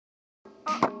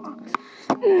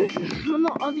Bueno,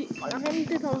 así, hola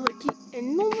gente, estamos aquí en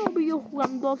un nuevo video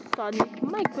jugando Sonic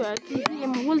Minecraft. Y sí,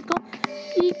 hemos vuelto.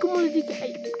 Y como les dije,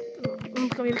 ay, no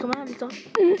cambié el cámara, listo.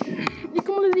 Y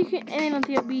como les dije en el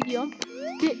anterior video,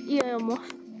 que íbamos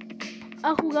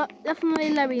a jugar la zona de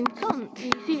la Benson.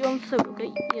 Y sí, vamos a hacer, ok.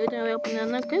 Y ahorita me voy a poner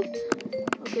Knuckles.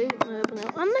 Ok, me voy a poner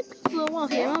Knuckles. Bueno,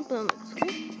 sí, me voy a poner Knuckles, ok.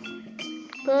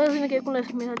 Pero ahora sí me quedé con la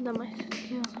esmeralda más.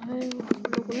 Vamos a ver, vamos a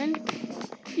hacerlo con él.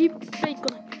 Y play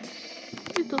con él.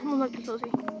 Listo, somos Knuckles así.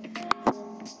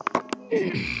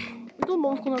 Entonces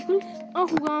vamos con Knuckles a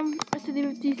jugar este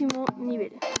divertísimo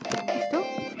nivel. ¿Listo?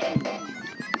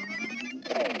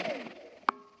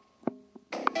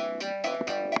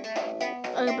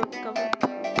 A ver, practicamos.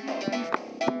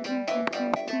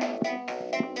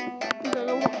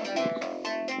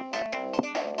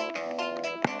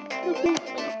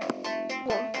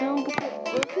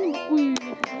 Uy,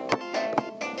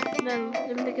 no,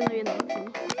 yo pensé que no había nada.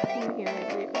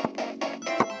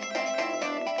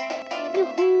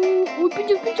 Uy,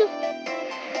 pinchos, pinchos.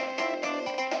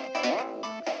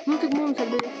 No sé cómo me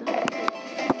salvé de esta.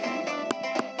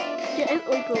 Ya es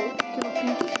hoy, pero que los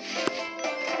pinchos.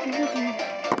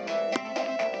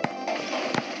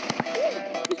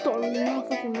 Listo, lo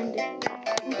fácilmente.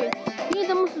 Ok, y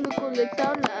estamos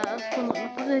recolectar las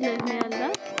partes de la esmeralda.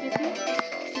 Que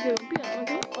se rompieron,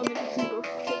 ¿ok? O me dicen dos.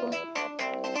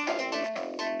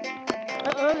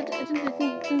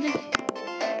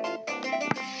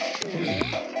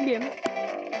 Bien.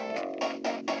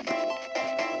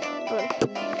 A ver.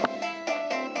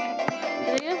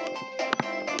 ¿Tres?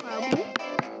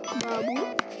 Babu.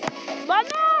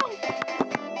 ¡Vamos!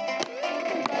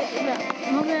 Mira,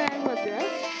 no me da algo atrás.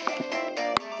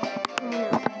 No.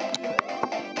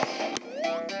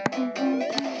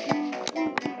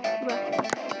 Va.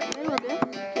 Algo atrás.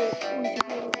 Uy, se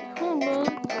quedó.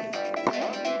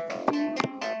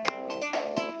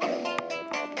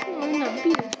 No hay una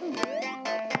vida.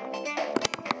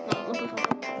 No pasa nada.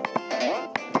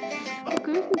 Ok,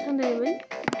 están de nivel.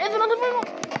 ¡Eso no te fuego!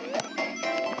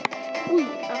 Uy,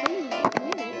 ahí.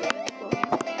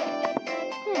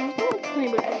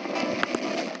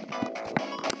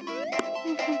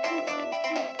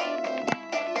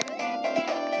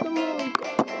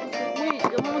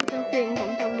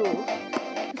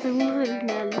 Segundos de la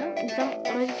esmeralda están a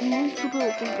veces muy súper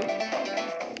ocultos.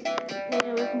 Y a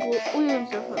veces un poco muy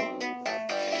rechazado.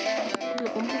 Se lo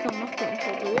complican más con esto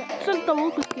todavía.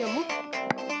 Saltamos, lo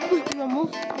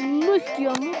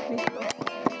esquivamos, listo.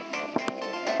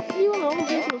 Y bueno, vamos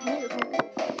a ver los medios.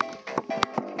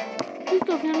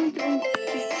 Listo, finalmente un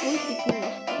checkpoint.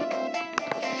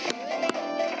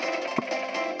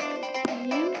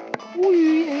 Bien. Uy,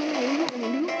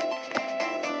 enemigo.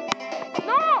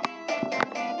 ¡No!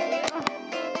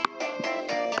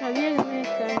 Sabía que me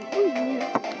están. Uy, mira.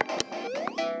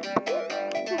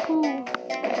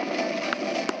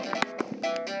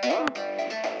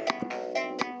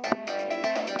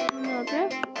 Una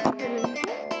atrás.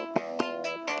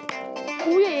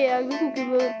 Uy, hay algo que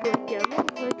veo por aquí.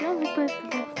 Por aquí no se puede hacer.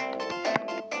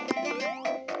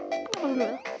 Vamos a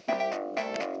ver.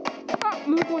 Ah,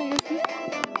 me voy a poner aquí.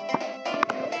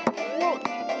 No.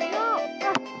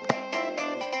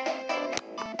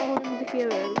 Obviamente quiero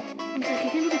verlo.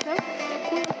 Entonces, siempre está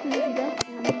con la curiosidad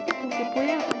en la mente porque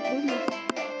puede aparecer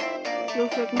los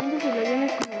fragmentos de la llana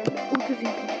esmeralda. Uy, qué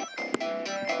simple.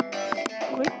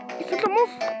 Ok, y saltamos.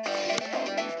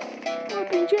 ¡Oh,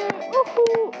 pinche! ¡Ojo!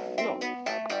 No.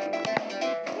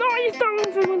 ¡No! Ahí están los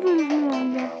fragmentos de la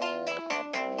esmeralda.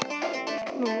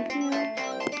 No,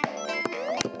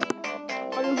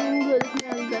 a los fragmentos de la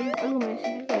esmeralda. Algo me decía.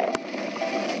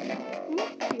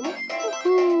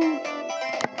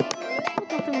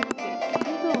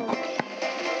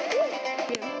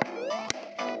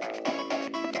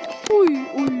 Uy.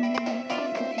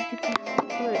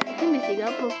 A ver, hay que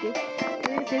investigar porque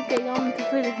debe ser que haya un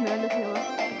trozo de esmeralda hacia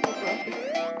abajo.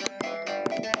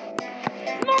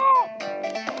 ¡No!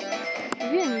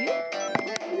 ¿Bien, yo?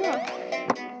 No.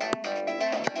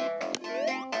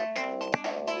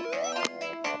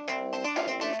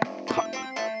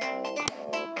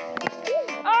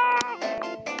 ¡Ah!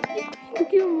 Te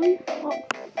quiero morir.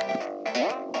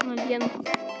 No, ya no.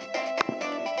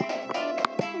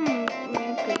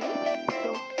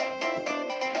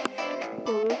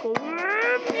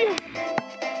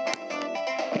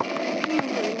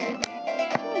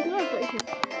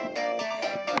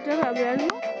 ¿Atrás de algo?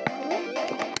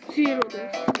 Sí, el otro.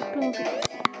 Pero no sé.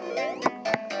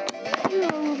 Yo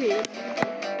no sé.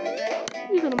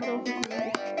 Eso no me da un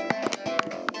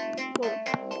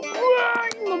 ¡ay!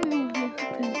 No me da.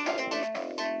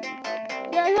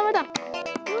 Ya, esa meta.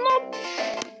 No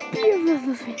pierdas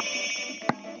la fe.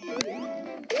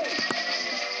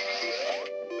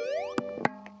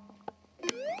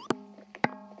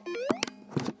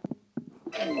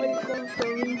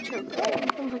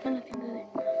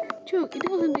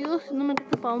 anillos, no me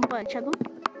alcanza para un panchado.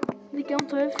 Así que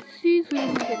vamos a ver si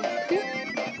subimos de este.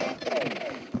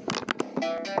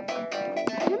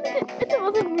 Realmente, este va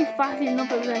a ser muy fácil, no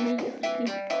perder anillos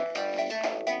aquí.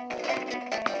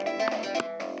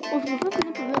 O si no fácil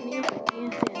no perder anillos aquí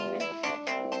en este nivel.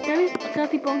 Tal vez acá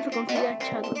sí vamos a conseguir a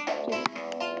Shadow.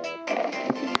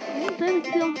 Tal vez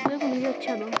sí vamos a poder conseguir a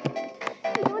Shadow.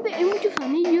 Realmente hay muchos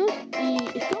anillos y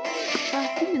está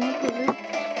fácil de no perder.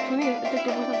 Son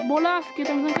esas bolas que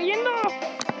también están cayendo.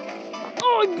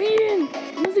 ¡Ay, bien!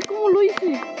 No sé cómo lo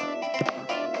hice.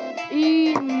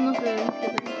 Y no sé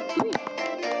sí.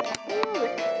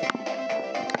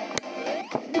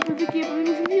 Yo pensé que iba a poner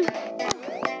mis anillos.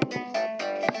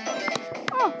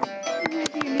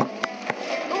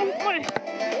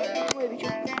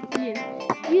 Bien.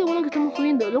 Y lo bueno que estamos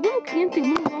subiendo. Lo bueno que en este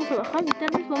mundo vamos a bajar y tal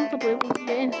vez vamos a poder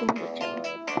conseguir en este mundo, chavos.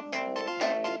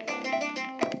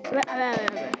 A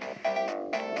ver.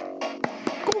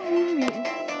 ¿Cómo? Muy bien.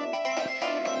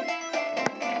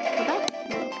 ¿Acá?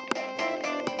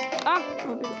 Ah,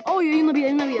 no, pero... Oh, hay una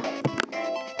vida.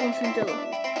 Concentrado.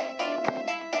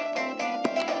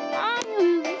 Ay,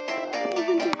 los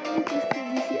sentimientos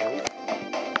desperdiciados.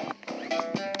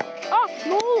 Ah,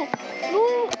 no.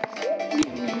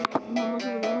 Bien. No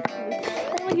se lo vamos a poner.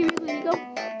 Déjame que bien dedicado.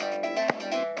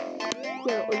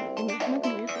 Pero, oye, imagino que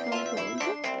me voy a sacar un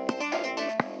momento.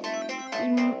 Y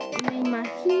me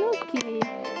imagino que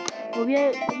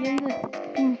hubiera ido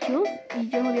pinchos y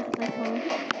yo no voy a sacar ese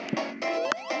momento.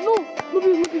 No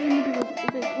pienso.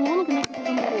 Lo bueno que no se saca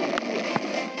un poco.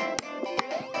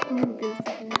 No pienso.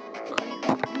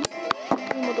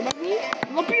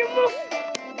 ¡No pierdas!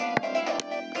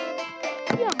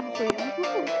 Ya,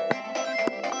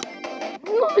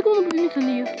 no sé cómo no perdí mis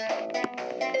anillos.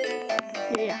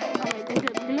 Ya. A ver,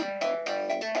 tranquilo.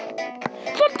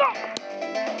 ¡Salta!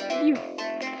 Dios.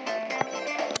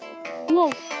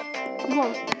 Wow.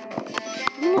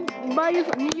 Tenemos varios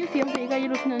anillos y vamos a llegar ya a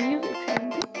los 100 anillos.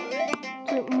 Excelente.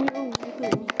 Estoy muy orgulloso de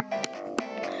mí.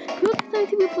 Creo que esta vez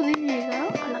sí voy a poder llegar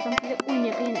a la cantidad. Uy,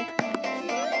 mira, que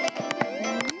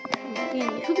hay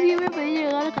eso que yo voy a poder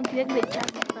llegar a la cantidad de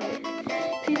charlas, ¿sabes?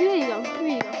 Sí, voy a llegar.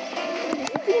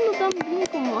 Estoy yendo tan bien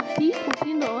como así,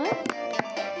 cogiendo ahora.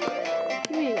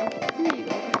 Sí, voy a llegar.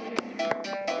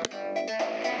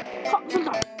 ¡Ja!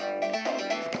 ¡Salta!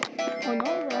 Oh, no,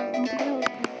 no te creo.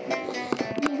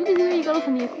 Y creo que sí voy a llegar a los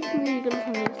anillos.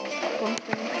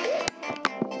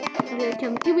 A ver,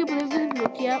 aquí voy a poder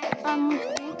desbloquear a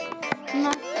nuestro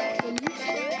más feliz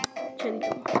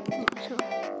Charito.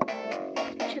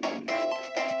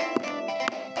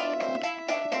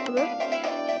 A ver.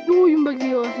 Uy, un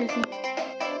vacío así.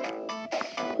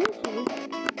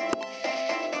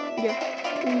 Ya.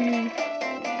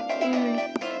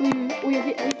 Uy,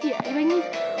 así, ahí vainitas.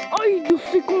 Ay, yo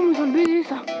sé cómo me salvé de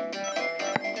esa.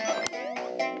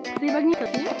 ¿Sí, vainitas,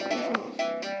 sí?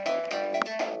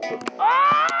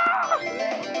 ¡Ah!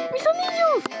 ¡Mis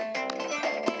anillos!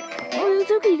 Oh, yo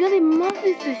tengo que llegar de más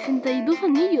de 62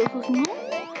 anillos, o si no,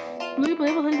 no voy a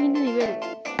poder pasar el siguiente nivel.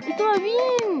 ¡Estaba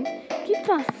bien! ¿Qué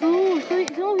pasó?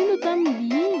 Estamos viendo tan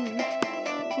bien.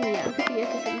 Mira, creo que ya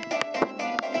sí.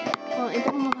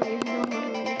 Entramos más a 10,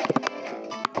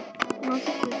 No sé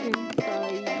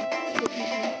 60 y...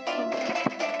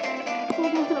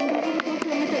 ¿Cómo se la mete?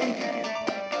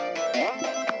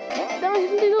 Dame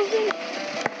 62,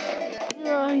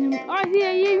 Ay, no. Ay, sí,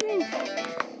 ahí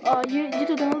bien. Yo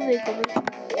tratando de comer.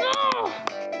 ¡No!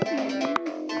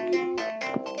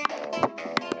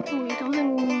 Uy, estamos en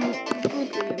un problema.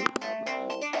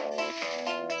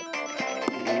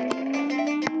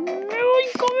 ¡Uy,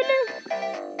 cómele!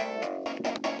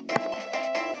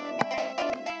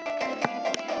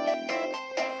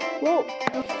 Wow,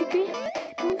 no sé qué.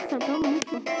 Estamos saltando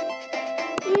mucho.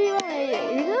 Y ¿a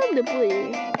dónde pude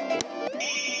llegar?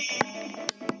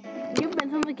 Yo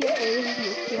pensando que iba a poder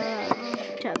desbloquear a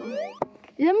Shadow.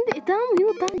 Realmente estábamos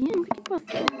viendo tan bien. ¿Qué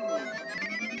pasó?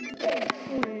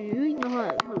 Uy, no va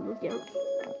a desbloquear.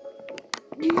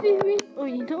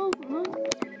 Oye, estamos...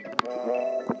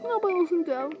 No podemos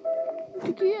entrar.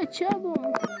 Yo quería Shadow.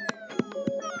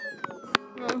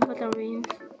 No, nos faltan beans.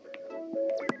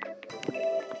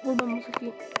 Volvamos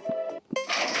aquí.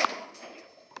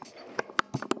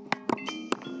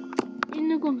 Y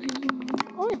no conseguimos.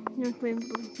 Ay, no me pueden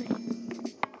poner.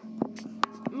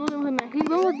 No tenemos nada aquí.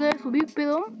 Vamos a tratar de subir,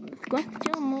 pero con este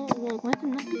chavo no. Con este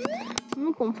nápiz no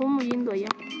me conformo yendo allá.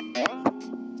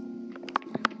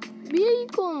 Vi ahí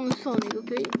con Sonic,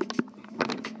 ¿ok?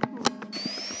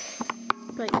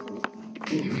 Ahí, Sonic.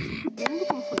 No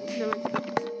con Sonic, realmente.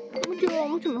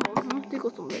 Mucho mejor. No estoy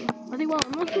acostumbrado. Así que bueno,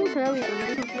 no sé si será bien.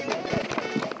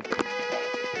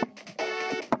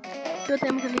 pero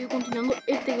tenemos que seguir continuando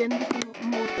este grandísimo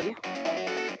modo historia.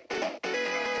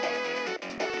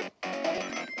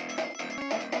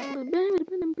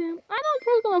 Ah, no,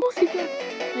 creo con la música.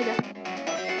 Mira.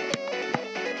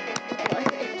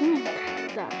 Esto me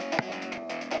encanta.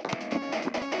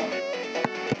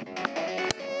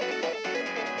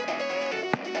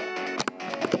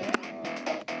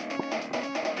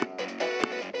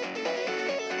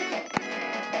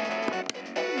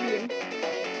 Bien.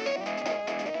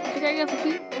 No te caigas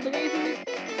aquí, no te caigas aquí.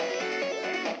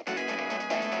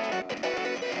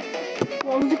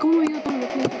 Wow, no sé cómo he ido tan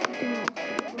lejos.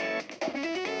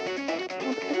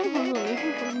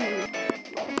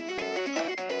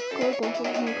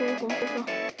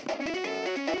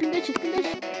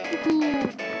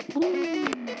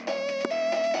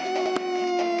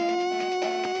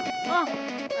 Ah,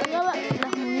 agarra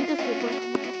las muñecas que puedes.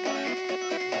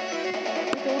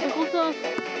 Este bota cosas.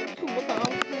 Su bota.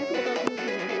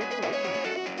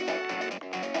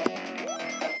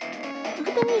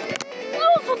 Aquí también. No,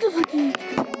 saltes aquí.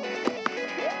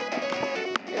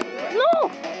 No.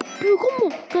 Pero ¿cómo?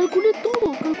 Calculé todo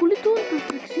a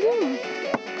perfección.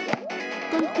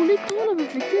 Calculé toda la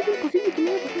perfección. Es imposible que me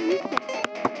haya pasado esto.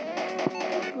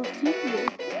 Imposible.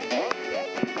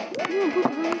 No me puedo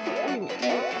pasar esto.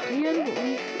 Hay algo,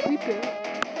 un creeper.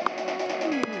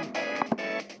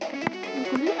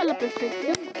 Calculé a la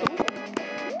perfección todo.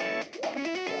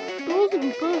 Todos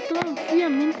mis pasos estaban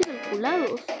fríamente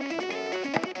calculados.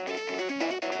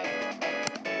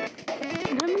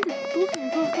 Realmente todos mis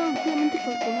pasos estaban fríamente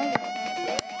calculados.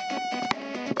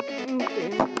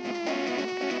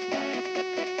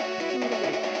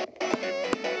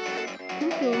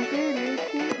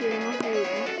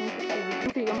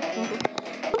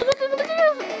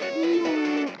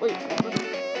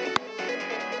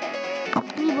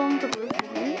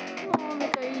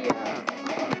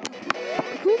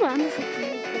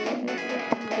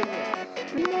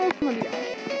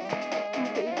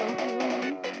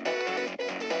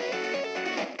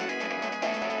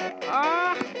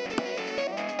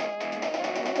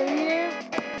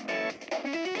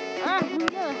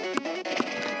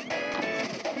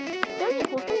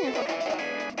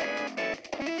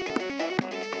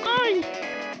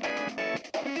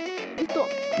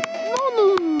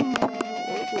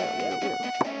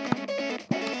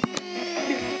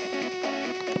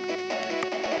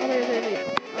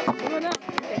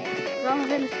 Vamos a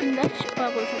hacer el spin dash para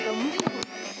poder saltar mucho.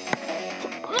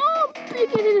 ¡No! ¡Pero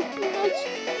quiero el spin dash!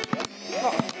 ¡No!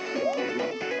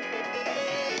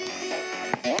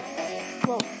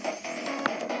 ¡Wow!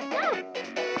 ¡Ah!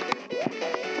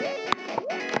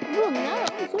 No, nada,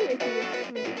 no soy aquí.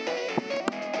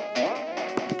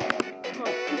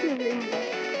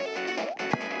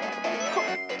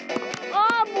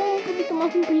 ¡Ah! Un poquito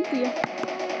más, un poquito ya.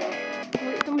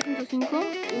 Estamos 105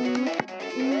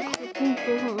 y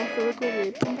puntos, vamos a ver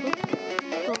de puntos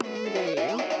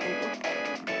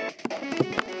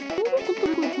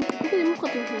creo que tenemos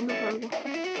 400 algo,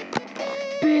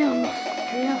 pero no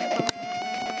sé hasta.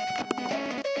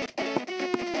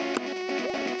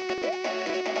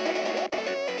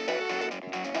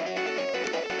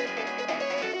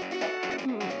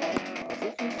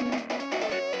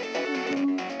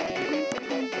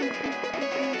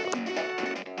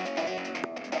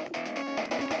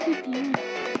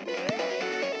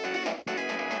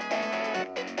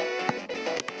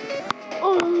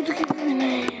 Oh, qué pena.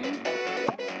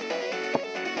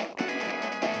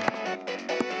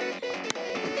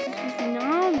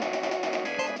 Final.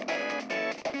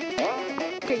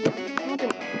 Ok, ya, no te.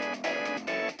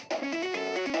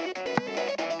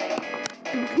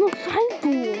 ¿Por qué no salto?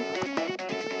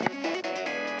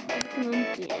 No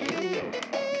entiendo.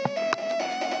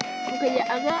 Ok, ya,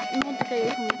 haga, no te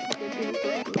caigas en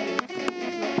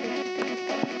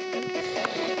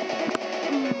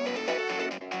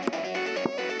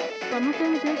para no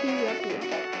tener que ir rápido.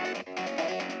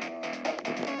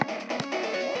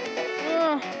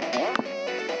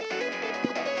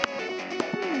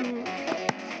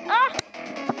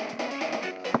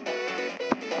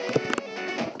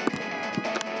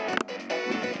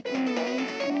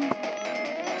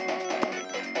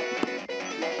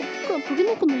 ¿Por qué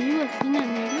no cuando llego así en la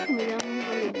nieve me da un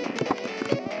valor?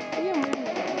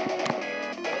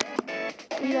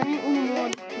 Y también un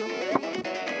mod.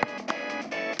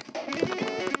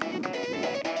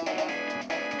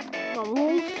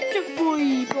 Vamos,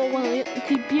 checkpoint. Pero bueno,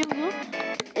 si pierdo,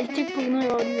 el checkpoint no me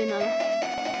va a valer de nada.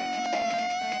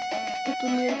 Esto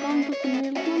no es el tanto, esto no es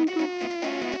el tanto.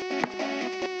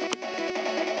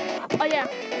 Oh, ya.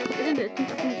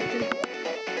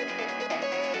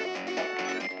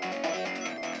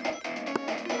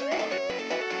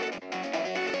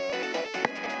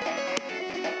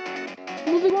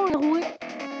 sé cómo me la jugué.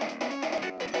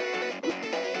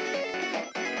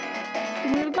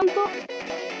 Primer canto.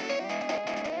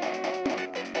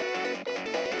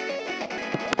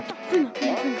 Frena.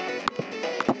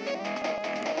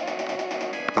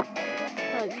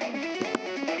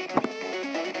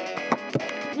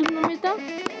 Es una meta.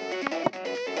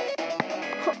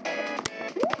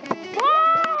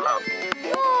 ¡Ah!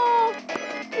 ¡No!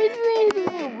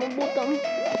 Me botan.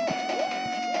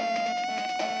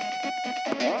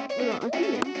 Bueno, aquí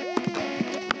bien.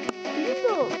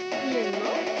 Lindo. Bien, ¿no?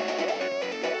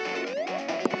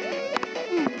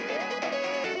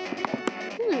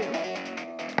 Lindo bien.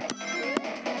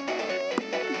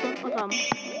 Listo, acá.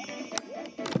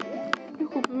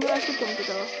 Disculpe, me va a hacer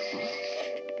complicado.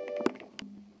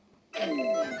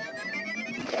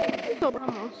 Listo,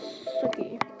 vamos.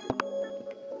 Aquí.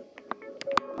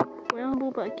 Voy a un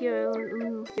poco para aquí a ver dónde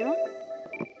nos lleva.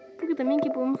 Porque también aquí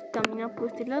podemos caminar por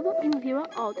este lado y nos lleva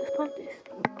a otras partes.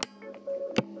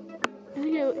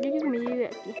 Así que yo quiero que me lleve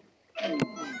aquí.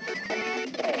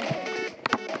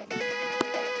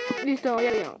 Listo,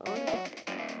 ya veo.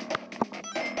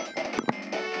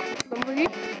 Vamos aquí.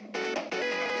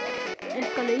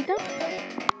 Escalerita.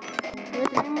 Ya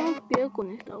tenemos cuidado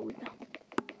con esta agüita.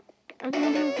 Aquí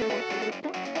no tengo que ver esta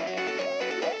agüita.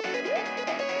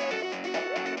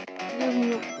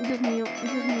 Dios mío.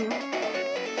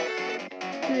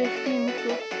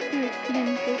 300.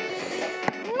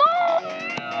 ¡No!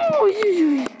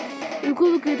 Uy.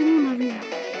 Recuerdo que tengo una vida.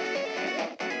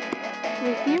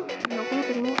 Recién me acuerdo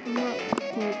que tengo una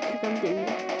significante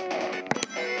vida.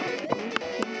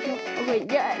 Ok,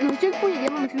 ya, los checkpoints ya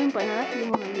no me sirven para nada,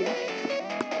 tengo una vida.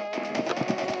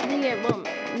 Así que, bueno,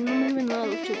 no me sirven nada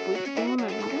los checkpoints, tengo una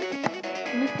vida.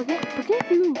 ¿Para qué me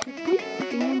sirve un checkpoint si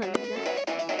tengo una vida?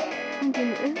 No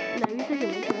entiendo, es la vida que me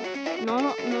trae.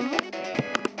 No.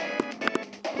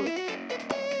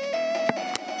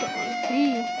 Sí.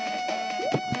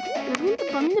 La pregunta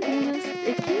para mí es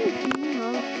 ¿quién me sirve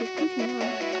nada los checkpoints y nada?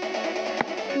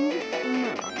 Tengo una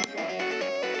vida.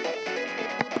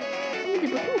 ¿Por qué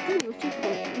me sirven los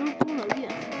checkpoints? No tengo una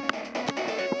vida.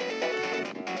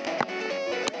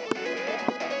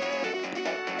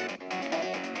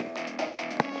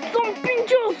 ¡Son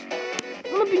pinchos!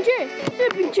 ¡No me pinché! ¡Se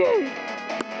pinché!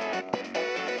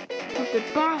 ¡No te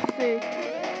pases!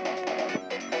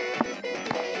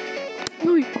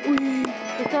 ¡Uy!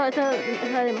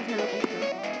 Está demasiado complicado.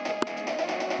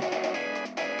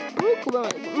 Puedo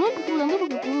recuperarme. No me preocupo tanto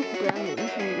porque puedo recuperarme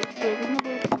mis amigos. Pero pues no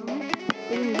puedo recuperarme.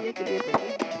 Es mi vida que voy a perder.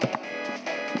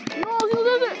 ¡No! ¡Si no se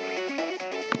hace!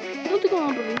 No sé cómo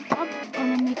me perdí.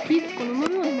 Cuando no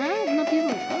veo nada, no pierdo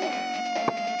nada.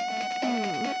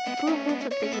 Puedo hacer esta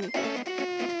técnica.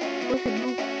 Puede ser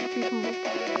bug. Sí, es un bug.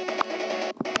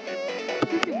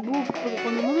 Puede ser bug, porque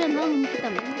cuando no veo nada, no me quita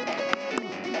nada.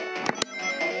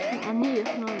 Anillos,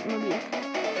 no olvides.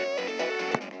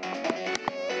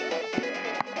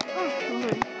 Vamos a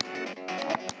ver.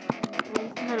 Voy a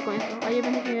empezar con esto. Ayer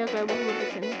pensé que me iba a caer por su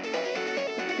presión.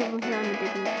 Así funciona mi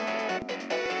técnica.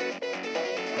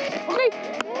 ¡Ok!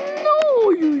 ¡No!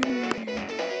 Uy.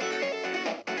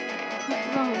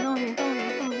 Estamos bien.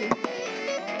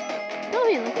 Estamos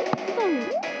bien, ¿ok? Estamos bien.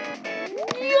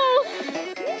 ¡Dios!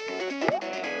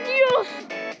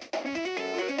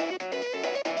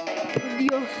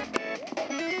 Dios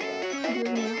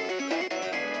mío.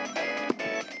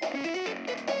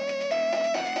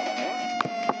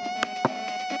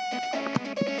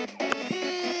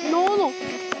 No.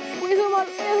 Voy a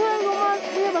hacer algo mal.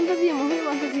 Voy a avanzar así más.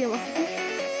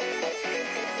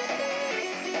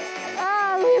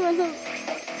 Voy a avanzar.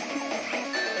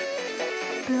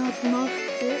 Pero no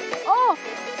sé. ¡Oh!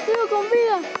 ¡Sigo con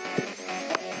vida!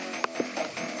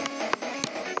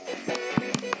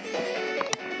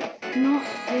 No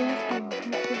sé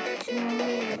tampoco yo.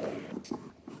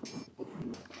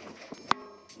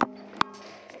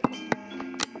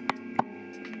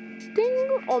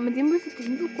 Me tiembla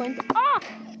 740. ¡Ah!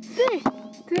 ¡Sí!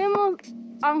 Tenemos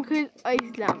Ángel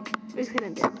Isla.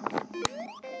 Excelente.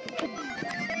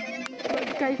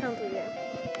 Ahí está otro día.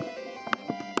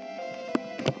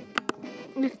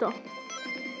 Listo.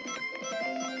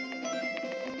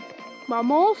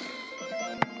 Vamos.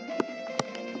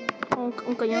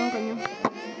 Un cañón.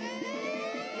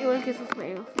 Igual que esos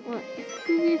juegos. Bueno,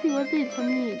 es igual que el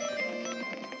Sonic.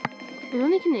 El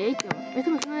Sonic Generation. Esto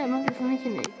me suena además de Sonic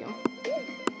Generation.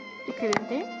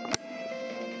 Excelente.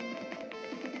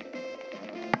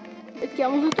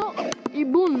 Esquivamos esto y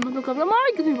boom, nos toca hablar.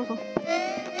 ¡Ay! ¿Qué se me pasó?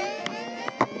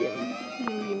 Bien.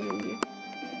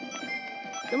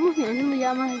 Estamos finalizando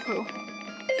ya más el juego.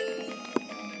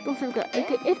 Entonces,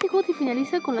 este juego se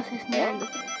finaliza con las esmeraldas.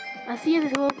 Así es el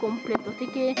juego completo, así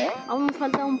que aún nos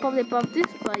falta un par de partes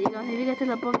para llegar. Significa esta es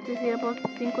la parte 6, la parte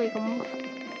 5 y como...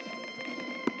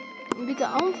 Significa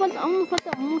aún nos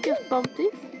faltan muchas partes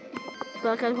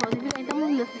para que el juego. Significa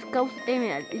necesitamos las Scouts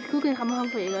Emerald y creo que jamás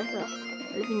vamos a llegar hasta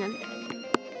el final.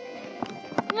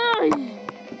 ¡Ay!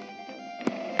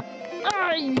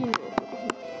 ¡Ay!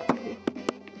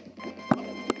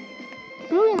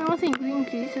 Creo que nada más se incluyen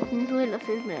que dice dentro de las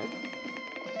Emerald.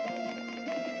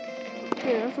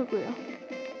 Pero eso creo.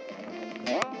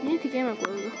 Ni siquiera me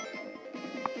acuerdo.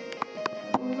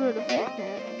 Dentro de las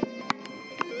Emerald.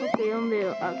 Ok, ¿dónde?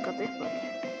 Acá te espacio.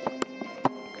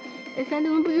 Es que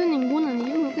antes no he pedido ningún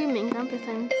anillo, creo que me encanta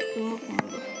estar en uno como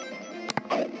dos.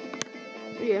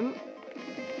 Bien.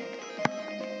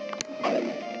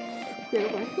 Cuidado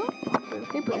con esto.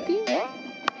 Ok, por aquí. ¿Qué?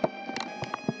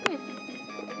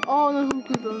 Oh, no es un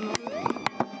creeper, no.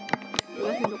 Lo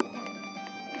voy haciendo como.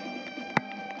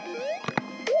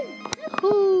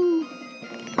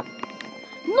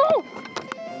 ¡No!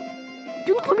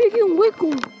 Yo no sabía que era un hueco.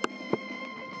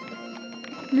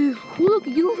 Les juro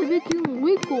que yo no sabía que era un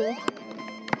hueco.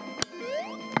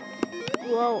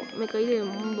 Wow, me caí del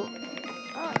mundo.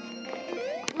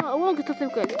 Ah, bueno que está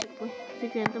cerca del pues. Así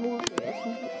que tampoco que es.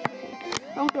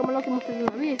 Aunque lo malo que hemos perdido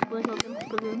una vez, por eso tenemos que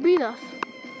perder vidas.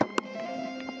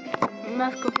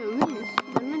 Más coger wins,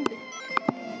 realmente.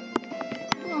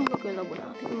 No creo que es la buena,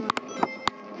 así que no me acuerdo.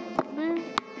 Ven.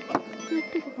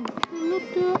 Estoy cogiendo el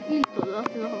otro y todo,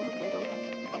 así nos vamos a quedar todo.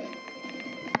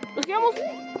 ¡Nos quedamos!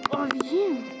 ¡Oh,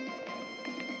 bien!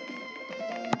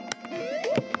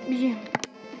 Bien.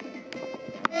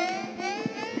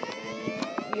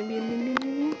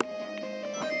 Bien.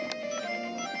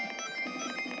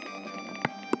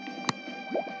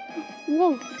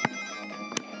 ¡Wow!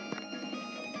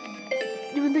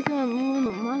 Yo pensé que era muy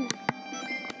normal.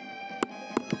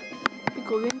 Y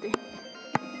corriente.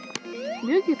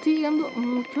 Veo que estoy llegando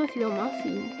mucho hacia lo más y...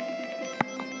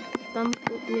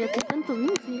 Mira que tanto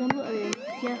bien estoy llegando a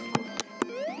demasiadas cosas.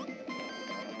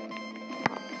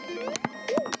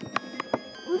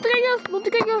 ¡No te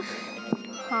caigas!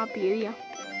 Ah, piedría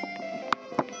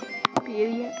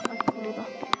absoluta.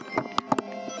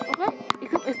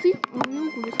 Ok, estoy muy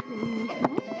bien curioso de mí mismo.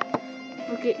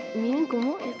 Porque miren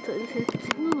cómo esto se está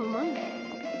haciendo normal.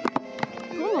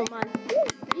 Todo normal.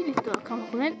 Y listo, acabamos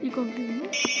con él y conseguimos.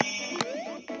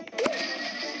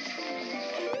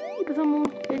 Y pasamos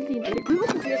el siguiente. ¿Podemos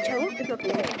conseguir echado? Es la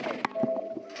pregunta.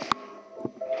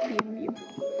 Bien.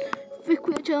 Fue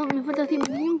echado, me falta así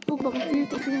bien poco para conseguir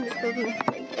este segundo experto en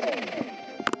esto.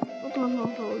 Otro más no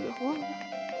vamos a volver a jugar.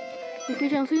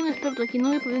 Escuchan, soy un experto aquí, no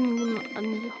voy a perder ningún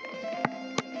anillo.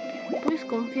 Puedes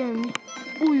confiar en mí.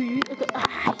 Uy, ahí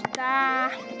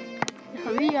está. Ya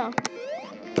sabía.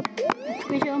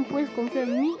 Escuchan, puedes confiar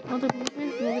en mí, no te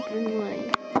preocupes, no voy a perder ningún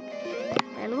anillo.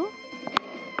 ¿Hay algo?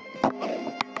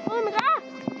 ¡Oh, me cae!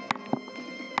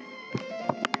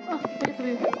 Ah, ya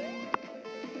sabía.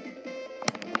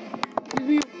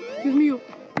 Dios mío.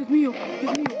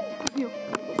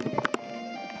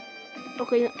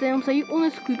 Ok, tenemos ahí un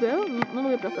squeeper, no lo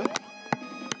voy a aplastar.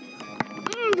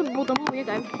 Puta, me voy a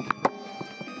caer.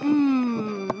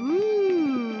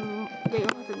 Ya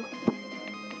vamos a hacerlo.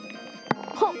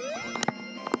 ¡Oh!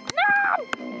 ¡No!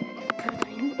 Pero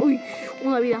también... Uy,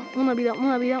 una vida.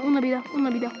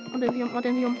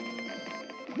 Atención.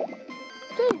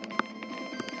 Sí.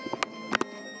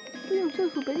 Soy un ser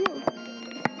superior.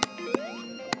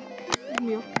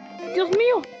 Dios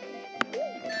mío.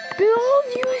 Pero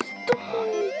odio esto.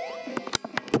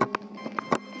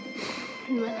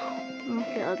 Bueno, vamos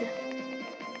a quedarte.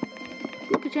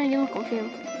 Creo que ya nos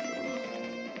confiamos.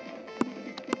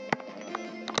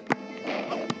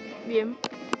 Bien.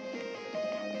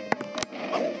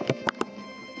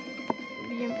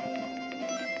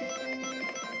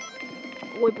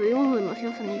 Uy, perdimos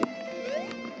demasiados anillos.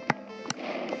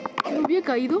 ¿Se me había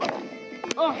caído?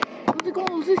 ¡Ah! No sé cómo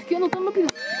lo estoy esquivando tan rápido.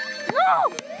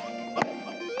 ¡No!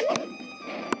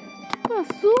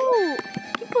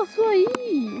 ¿Qué pasó ahí?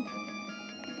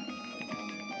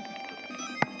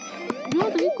 Yo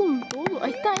ataqué con todo.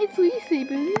 Ahí está, eso hice,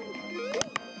 perdí.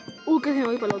 Casi me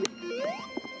voy para el lobby.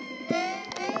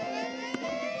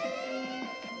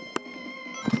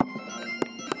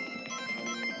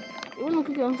 Igual no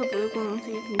creo que vamos a poder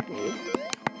conseguir mis anillos.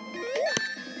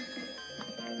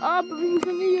 ¡Ah, perdí mis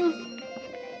anillos!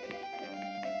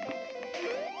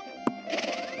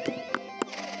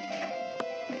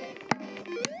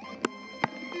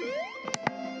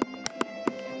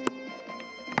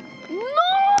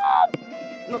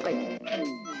 No caí.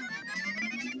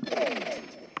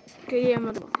 Que ya me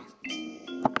atrapé.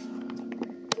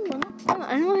 Bueno,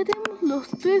 al menos ya tenemos los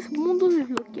 3 mundos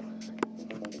desbloqueados.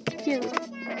 Quiero.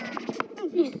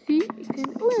 Y sí,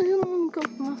 voy a hacer un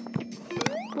caos más.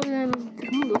 Porque en los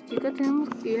 3 mundos, chicas, tenemos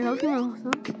que en la última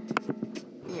razón.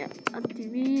 Mira,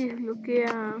 activé,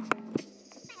 desbloquea.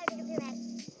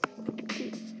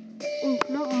 Un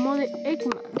clon mode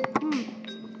Eggman.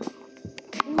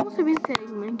 ¿Cómo se vence a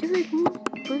Eggman? ¿Qué sé cómo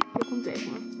puedes pelear contra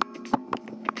Eggman?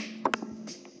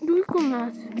 Yo voy con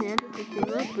las esmeraldas que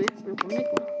te da, pues, pero con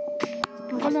Eggman.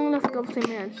 Me faltan las causas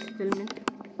esmeraldas, realmente.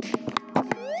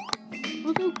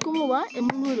 No sé cómo va el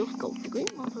mundo de los caos, ¿ok?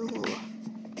 Vamos a ver cómo va.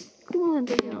 ¿Cómo se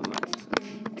entra normal?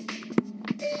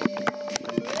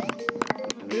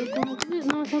 A ver, como que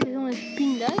no me sale un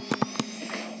spin dash.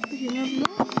 Presionarlo.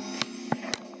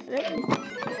 A ver, listo.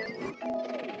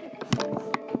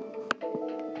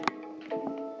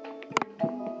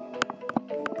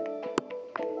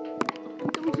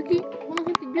 Estamos aquí. Bueno,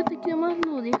 gente, yo hasta aquí nomás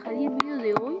lo dejaría el video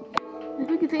de hoy.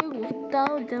 Espero que te haya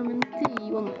gustado literalmente. Y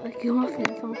bueno, aquí nomás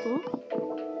finalizamos todo.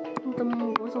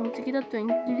 Estamos con musiquita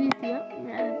tranquilidad.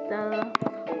 Me ha dado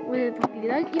buena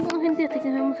tranquilidad. Y bueno, gente, hasta aquí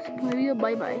nos vemos en el próximo video.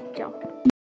 Bye bye. Chao.